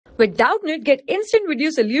With Doubtnut, get instant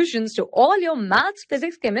video solutions to all your maths,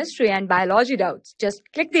 physics, chemistry, and biology doubts. Just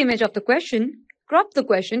click the image of the question, crop the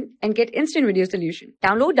question, and get instant video solution.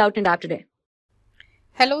 Download Doubtnut app today.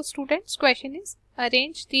 Hello students, question is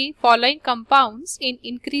arrange the following compounds in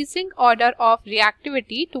increasing order of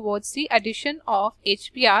reactivity towards the addition of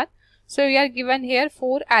HBr. So we are given here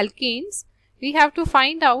 4 alkenes. We have to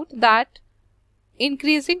find out that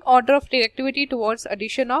increasing order of reactivity towards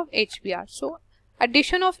addition of HBr. So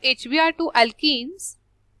addition of HBr to alkenes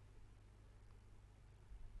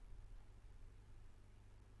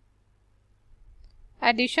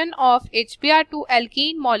addition of HBr to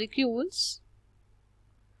alkene molecules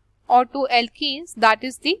or to alkenes, that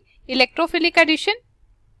is the electrophilic addition.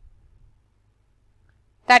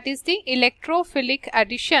 That is the electrophilic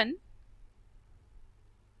addition.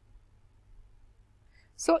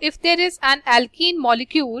 So if there is an alkene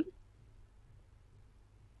molecule,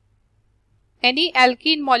 any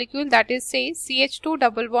alkene molecule, that is say CH2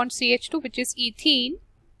 double bond CH2, which is ethene,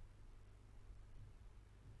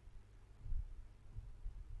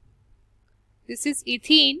 this is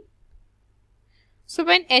ethene. So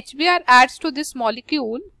when HBr adds to this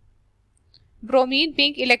molecule, bromine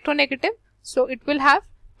being electronegative, so it will have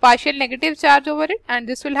partial negative charge over it and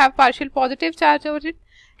this will have partial positive charge over it,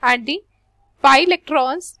 and the pi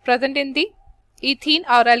electrons present in the ethene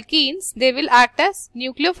or alkenes, they will act as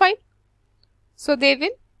nucleophile. So they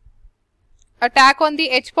will attack on the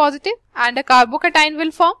H positive and a carbocation will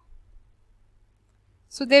form.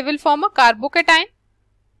 So they will form a carbocation.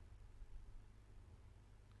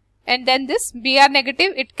 And then this Br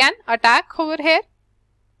negative, it can attack over here.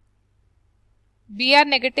 Br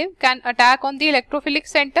negative can attack on the electrophilic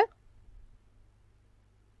center,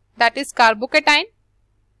 that is carbocation,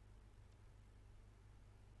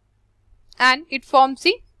 and it forms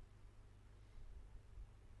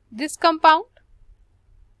this compound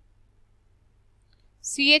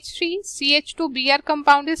CH3 CH2 Br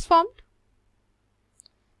compound is formed.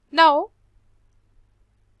 Now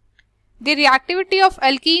the reactivity of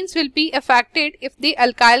alkenes will be affected if the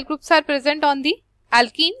alkyl groups are present on the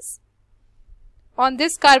alkenes. On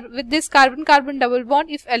this with this carbon-carbon double bond,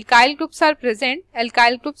 if alkyl groups are present,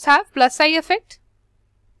 alkyl groups have plus I effect.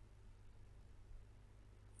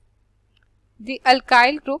 The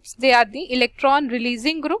alkyl groups, they are the electron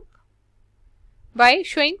releasing group by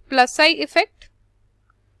showing plus I effect.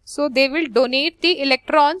 So they will donate the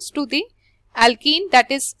electrons to the alkene,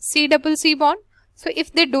 that is C-double-C bond. So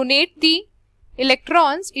if they donate the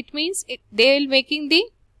electrons, it means they will making the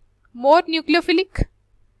more nucleophilic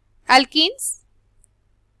alkenes.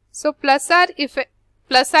 So plus I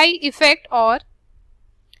effect or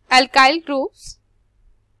alkyl groups,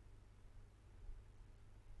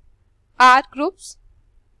 R groups,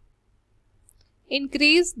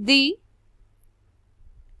 increase the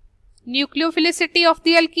nucleophilicity of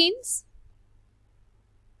the alkenes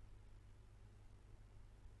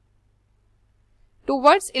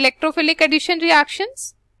towards electrophilic addition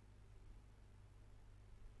reactions.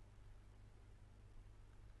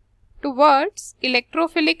 Towards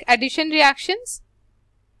electrophilic addition reactions.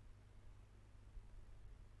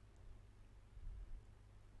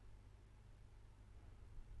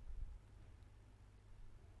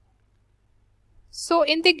 So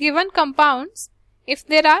in the given compounds, if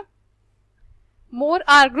there are more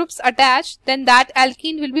R groups attached, then that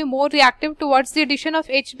alkene will be more reactive towards the addition of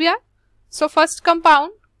HBr. So first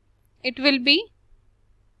compound, it will be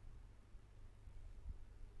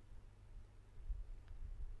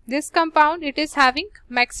this compound, it is having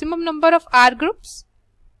maximum number of R groups.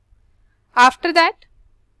 After that,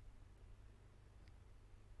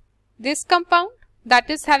 this compound, that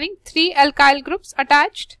is having 3 alkyl groups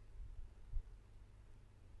attached.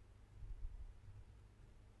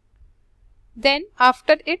 Then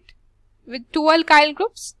after it, with 2 alkyl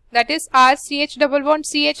groups, that is RCH double bond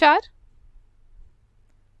CHR.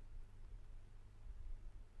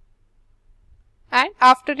 And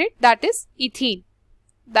after it, that is ethene,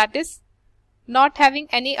 that is not having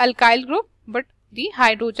any alkyl group but the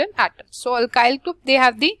hydrogen atom. So alkyl group, they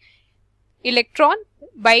have the electron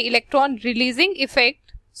by electron releasing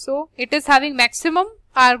effect. So it is having maximum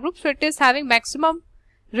R group, so it is having maximum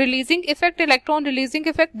releasing effect, electron releasing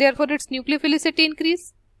effect, therefore its nucleophilicity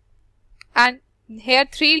increase. And here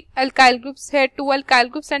 3 alkyl groups, here 2 alkyl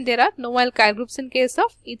groups, and there are no alkyl groups in case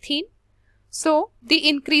of ethene. So the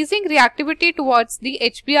increasing reactivity towards the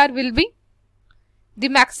HBr will be, the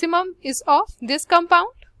maximum is of this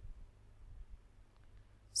compound.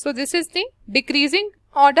 So this is the decreasing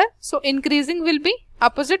order. So increasing will be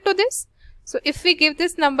opposite to this. So if we give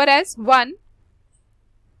this number as 1,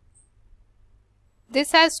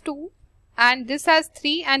 this has 2 and this has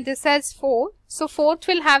 3 and this has 4. So fourth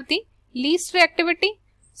will have the least reactivity.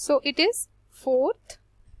 So it is fourth,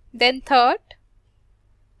 then third,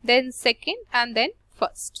 then second, and then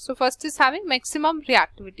first. So first is having maximum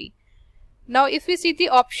reactivity. Now if we see the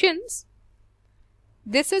options,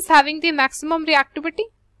 this is having the maximum reactivity.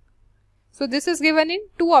 So this is given in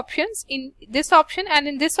 2 options, in this option and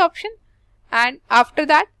in this option, and after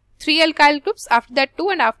that 3 alkyl groups, after that 2,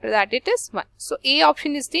 and after that it is 1. So A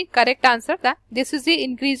option is the correct answer, that this is the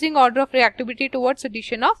increasing order of reactivity towards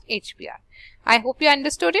addition of HBr. I hope you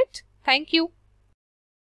understood it. Thank you.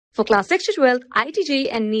 For class 6 to 12, IIT JEE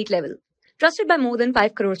and NEET level. Trusted by more than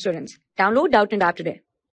 5 crore students. Download Doubtnut app today.